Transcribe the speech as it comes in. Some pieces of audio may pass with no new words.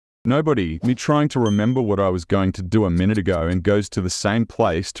Nobody. Me trying to remember what I was going to do a minute ago and goes to the same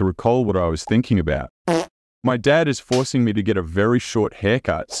place to recall what I was thinking about. My dad is forcing me to get a very short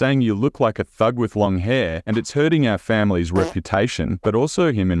haircut, saying you look like a thug with long hair and it's hurting our family's reputation, but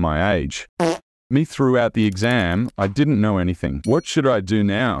also him in my age. Me throughout the exam, I didn't know anything. What should I do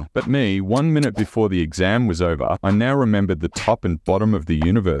now? But me, 1 minute before the exam was over, I now remembered the top and bottom of the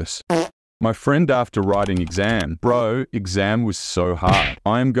universe. My friend after writing exam, bro, exam was so hard.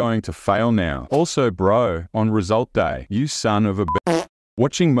 I am going to fail now. Also bro, on result day, you son of a b****.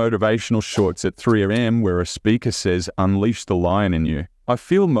 Watching motivational shorts at 3 AM where a speaker says, unleash the lion in you. I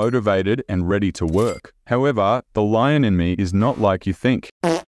feel motivated and ready to work. However, the lion in me is not like you think.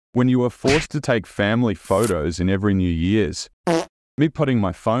 When you are forced to take family photos in every New Year's. Me putting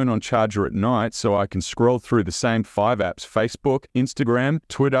my phone on charger at night so I can scroll through the same 5 apps: Facebook, Instagram,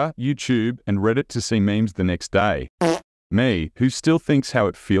 Twitter, YouTube, and Reddit to see memes the next day. Me, who still thinks how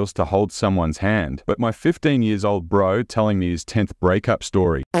it feels to hold someone's hand, but my 15 years old bro telling me his 10th breakup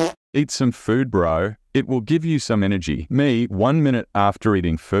story. Eat some food, bro. It will give you some energy. Me, 1 minute after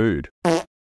eating food.